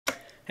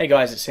Hey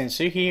guys, it's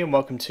Sensu here, and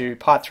welcome to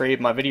part 3 of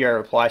my video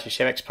reply to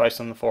Shevek's post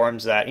on the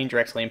forums that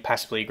indirectly and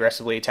passively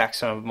aggressively attacks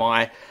some of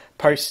my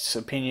posts,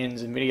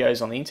 opinions, and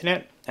videos on the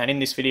internet. And in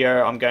this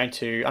video, I'm going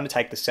to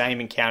undertake the same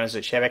encounters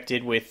that Shevek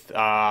did with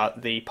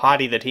the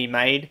party that he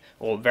made,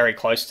 or very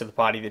close to the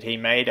party that he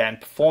made,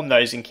 and perform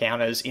those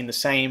encounters in the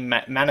same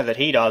manner that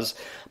he does,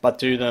 but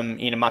do them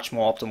in a much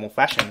more optimal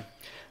fashion.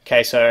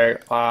 Okay, so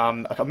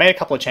I've made a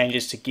couple of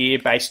changes to gear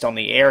based on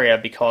the area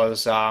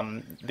because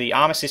the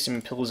armor system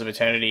in Pillars of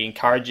Eternity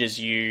encourages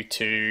you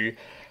to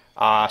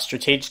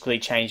strategically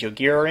change your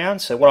gear around.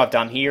 So what I've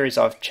done here is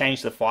I've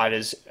changed the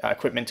fighter's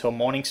equipment to a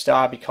Morning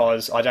Star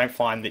because I don't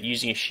find that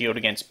using a shield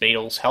against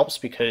beetles helps,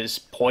 because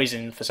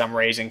poison for some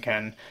reason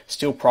can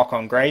still proc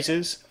on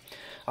grazers.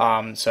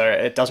 So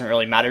it doesn't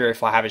really matter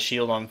if I have a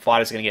shield on,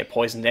 fighters are going to get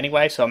poisoned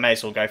anyway, so I may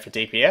as well go for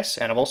DPS.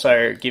 And I've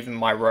also given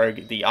my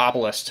rogue the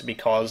Arbalist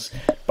because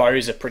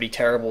bows are pretty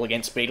terrible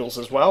against beetles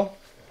as well.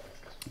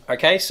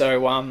 Okay, so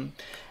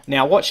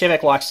now what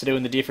Shevek likes to do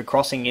in the Deerford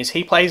Crossing is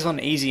he plays on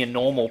easy and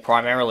normal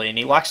primarily, and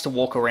he likes to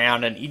walk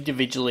around and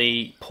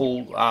individually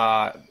pull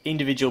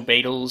individual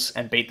beetles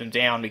and beat them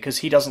down because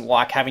he doesn't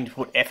like having to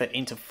put effort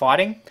into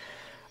fighting.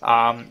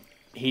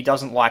 He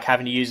doesn't like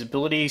having to use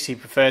abilities, he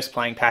prefers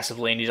playing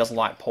passively, and he doesn't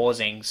like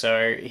pausing,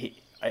 so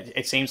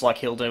it seems like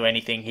he'll do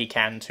anything he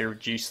can to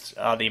reduce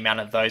the amount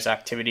of those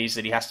activities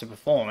that he has to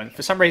perform, and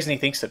for some reason he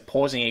thinks that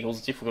pausing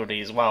equals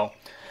difficulty as well.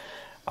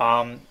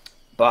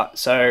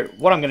 So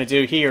what I'm going to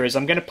do here is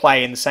I'm going to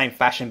play in the same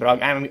fashion,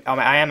 but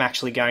I am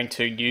actually going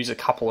to use a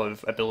couple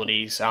of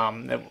abilities.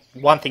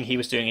 One thing he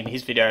was doing in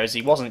his video is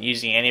he wasn't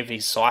using any of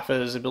his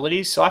Cypher's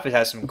abilities. Cypher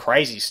has some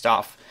crazy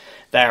stuff.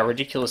 They are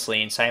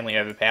ridiculously, insanely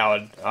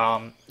overpowered.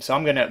 So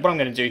what I'm going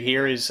to do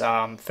here is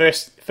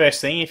first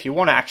thing, if you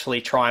want to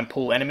actually try and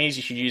pull enemies,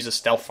 you should use a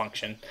stealth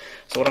function.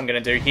 So what I'm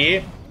going to do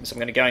here is I'm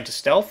going to go into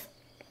stealth,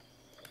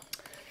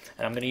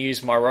 and I'm going to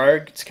use my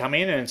rogue to come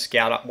in and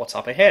scout up what's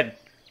up ahead.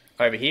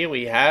 Over here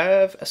we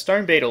have a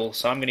stone beetle,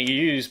 so I'm going to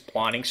use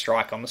blinding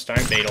strike on the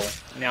stone beetle.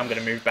 Now I'm going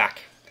to move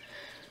back.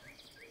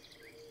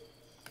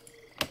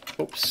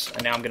 Oops,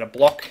 and now I'm going to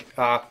block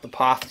the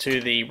path to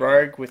the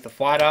rogue with the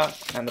fighter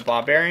and the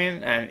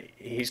barbarian, and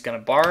he's going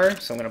to burrow,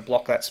 so I'm going to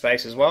block that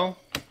space as well.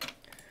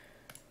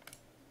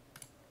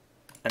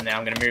 And now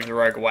I'm going to move the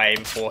rogue away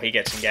before he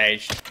gets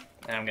engaged,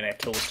 and I'm going to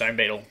kill the stone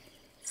beetle.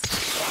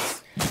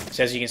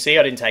 So as you can see,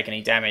 I didn't take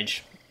any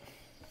damage.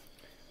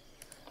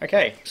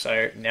 Okay,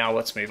 so now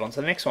let's move on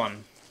to the next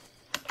one.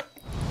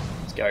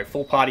 Let's go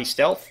full party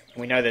stealth.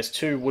 We know there's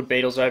 2 wood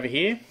beetles over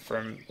here,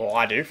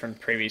 I do from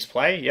previous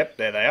play. Yep,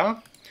 there they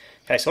are.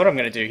 Okay, so what I'm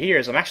going to do here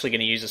is I'm actually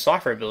going to use a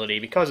Cypher ability,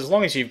 because as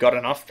long as you've got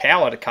enough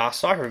power to cast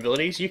Cypher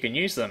abilities, you can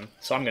use them.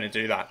 So I'm going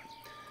to do that.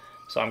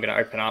 So I'm going to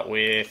open up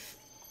with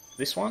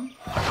this one.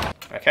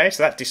 Okay,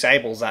 so that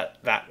disables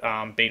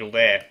that beetle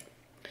there.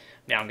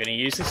 Now I'm going to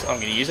use this, I'm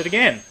going to use it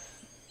again.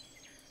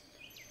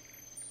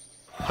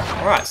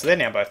 Alright, so they're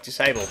now both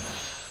disabled.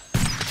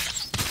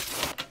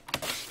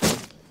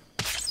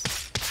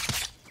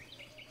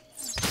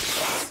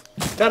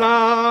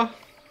 Ta-da!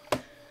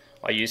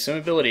 I use some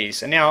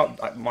abilities, and now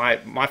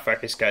my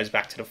focus goes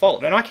back to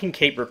default, and I can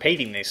keep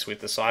repeating this with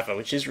the Cypher,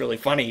 which is really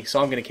funny,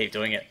 so I'm going to keep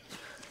doing it.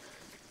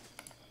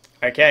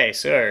 Okay,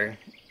 so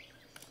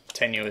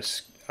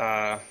tenuous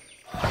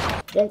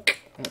wonk.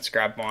 Let's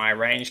grab my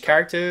ranged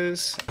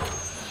characters.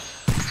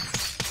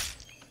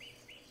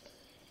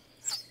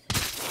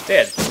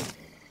 Dead.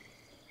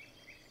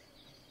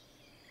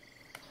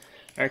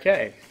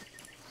 Okay.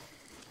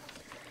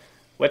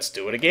 Let's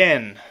do it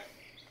again.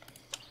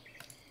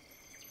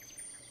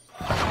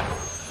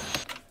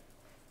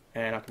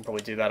 And I can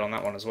probably do that on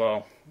that one as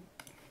well.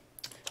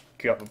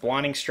 Queue up a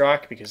blinding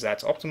strike because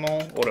that's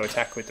optimal. Auto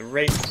attack with the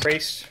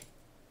priest.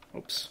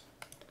 Oops.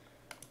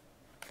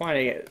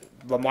 Finding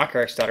the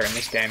micro stutter in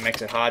this game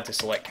makes it hard to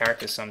select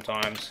characters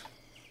sometimes.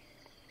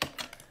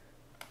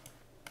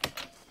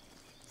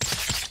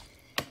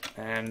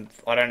 And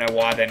I don't know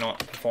why they're not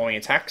performing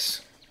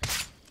attacks.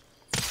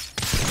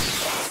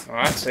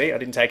 Alright, see, I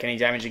didn't take any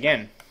damage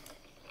again.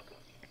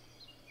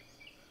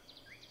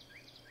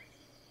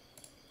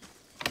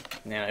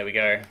 Now, here we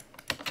go.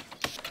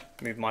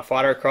 Move my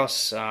fighter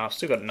across. I've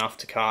still got enough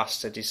to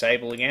cast a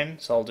disable again,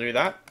 so I'll do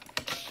that.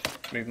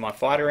 Move my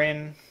fighter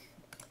in.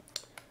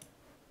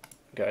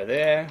 Go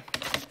there.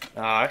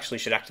 I actually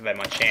should activate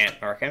my chant,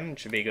 I reckon. It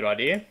should be a good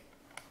idea.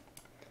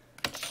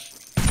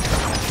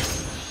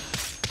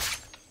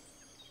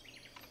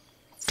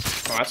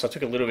 Alright, so I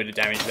took a little bit of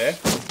damage there.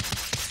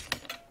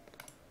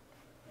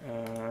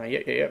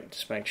 Yep,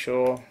 just make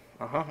sure.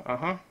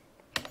 Alright,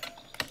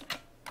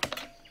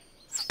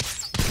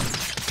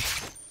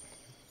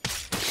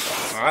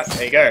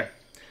 there you go.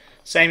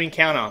 Same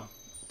encounter.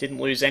 Didn't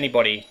lose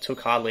anybody.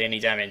 Took hardly any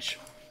damage.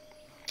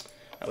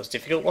 That was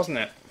difficult, wasn't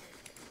it?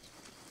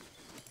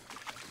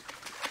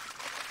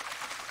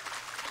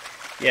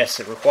 Yes,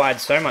 it required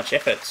so much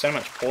effort, so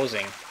much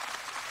pausing.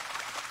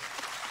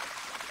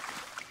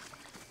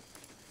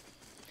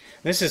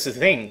 This is the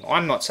thing.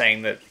 I'm not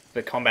saying that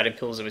the combat in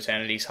Pillars of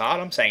Eternity is hard.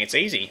 I'm saying it's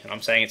easy, and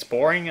I'm saying it's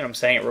boring, and I'm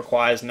saying it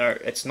requires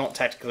it's not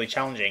tactically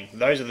challenging.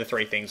 Those are the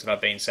three things that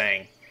I've been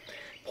saying.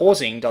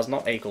 Pausing does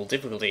not equal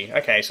difficulty.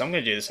 Okay, so I'm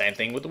going to do the same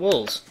thing with the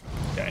wolves.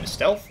 Go into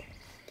stealth.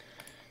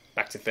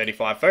 Back to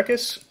 35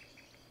 focus.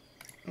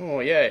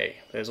 Oh, yay.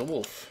 There's a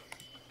wolf.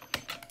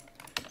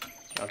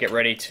 I'll get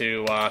ready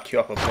to queue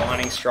up a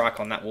blinding strike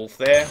on that wolf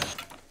there.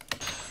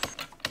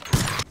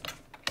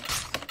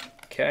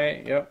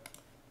 Okay, yep.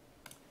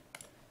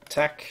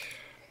 Attack.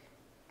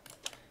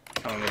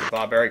 Coming with a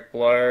barbaric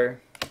blow.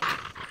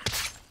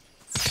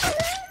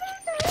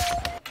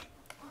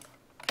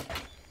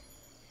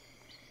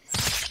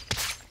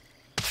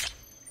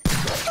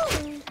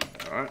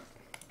 Alright.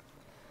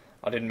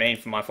 I didn't mean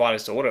for my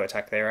fighters to auto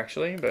attack there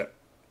actually, but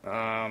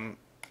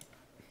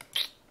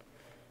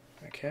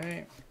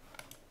okay.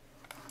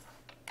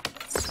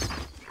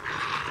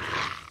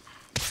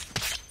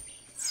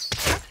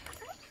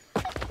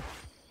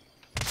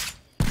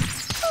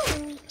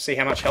 See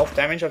how much health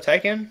damage I've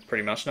taken?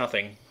 Pretty much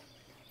nothing.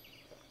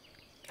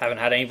 Haven't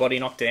had anybody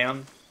knocked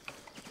down.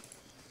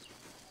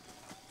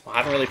 I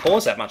haven't really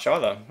paused that much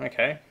either.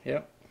 Okay,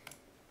 yep.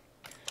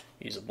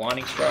 Use a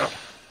blinding strike.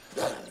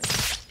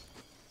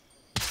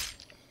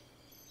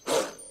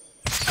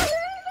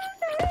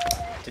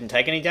 Didn't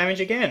take any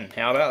damage again.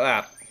 How about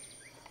that?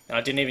 And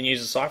I didn't even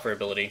use the Cypher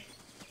ability.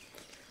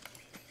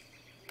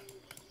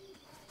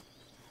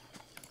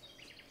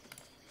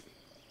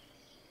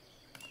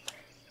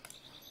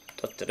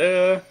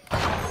 Da-da-da.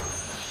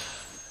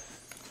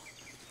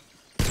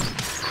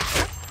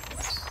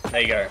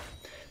 There you go.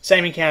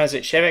 Same encounters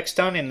that Shevek's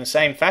done in the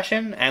same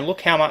fashion, and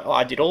look how much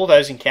I did all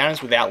those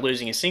encounters without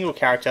losing a single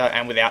character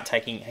and without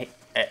taking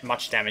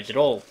much damage at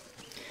all.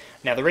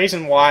 Now, the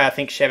reason why I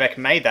think Shevek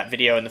made that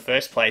video in the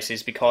first place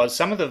is because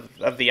some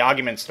of the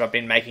arguments that I've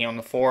been making on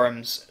the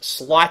forums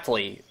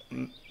slightly,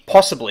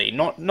 possibly,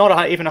 not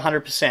even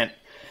 100%,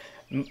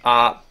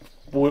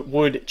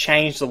 would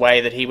change the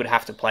way that he would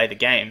have to play the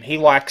game. He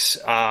likes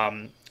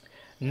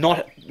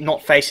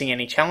not facing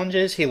any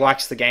challenges. He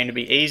likes the game to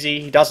be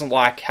easy. He doesn't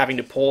like having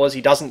to pause.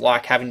 He doesn't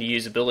like having to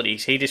use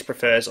abilities. He just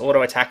prefers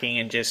auto-attacking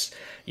and just,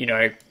 you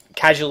know,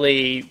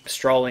 casually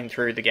strolling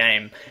through the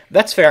game.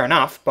 That's fair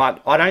enough,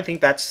 but I don't think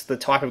that's the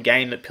type of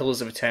game that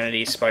Pillars of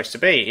Eternity is supposed to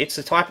be. It's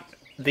the type...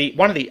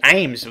 one of the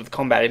aims of the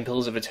combat in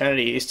Pillars of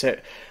Eternity is to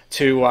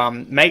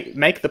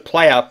make the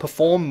player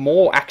perform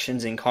more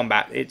actions in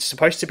combat. It's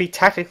supposed to be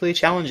tactically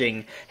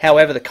challenging.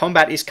 However, the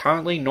combat is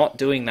currently not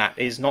doing that,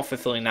 is not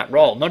fulfilling that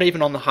role. Not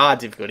even on the hard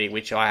difficulty,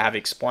 which I have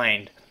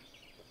explained.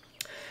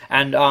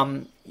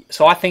 And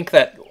so I think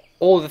that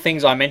all the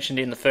things I mentioned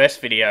in the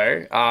first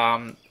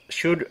video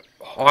should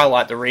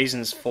highlight the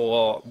reasons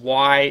for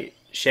why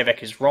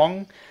Shevek is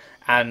wrong,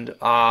 and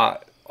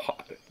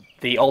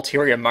the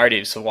ulterior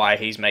motives for why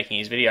he's making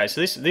his videos.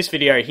 So this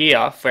video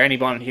here, for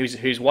anyone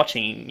who's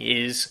watching,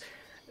 is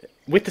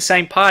with the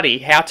same party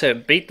how to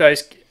beat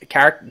those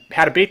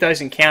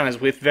encounters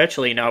with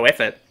virtually no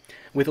effort,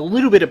 with a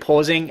little bit of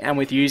pausing and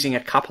with using a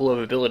couple of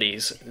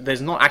abilities.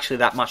 There's not actually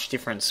that much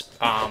difference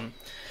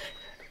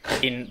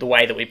in the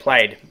way that we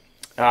played.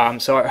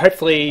 So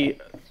hopefully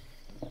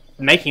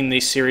making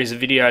this series of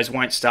videos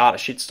won't start a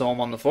shitstorm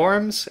on the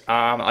forums.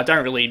 I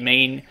don't really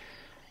mean...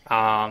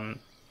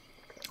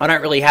 I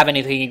don't really have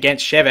anything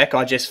against Shevek.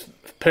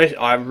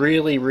 I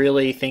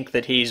really think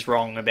that he's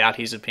wrong about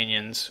his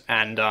opinions,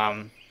 and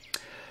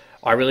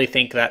I really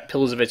think that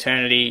Pillars of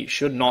Eternity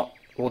should not,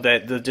 or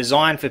the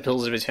design for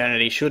Pillars of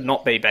Eternity should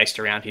not be based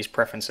around his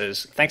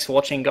preferences. Thanks for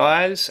watching,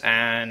 guys,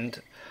 and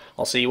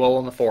I'll see you all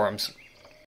on the forums.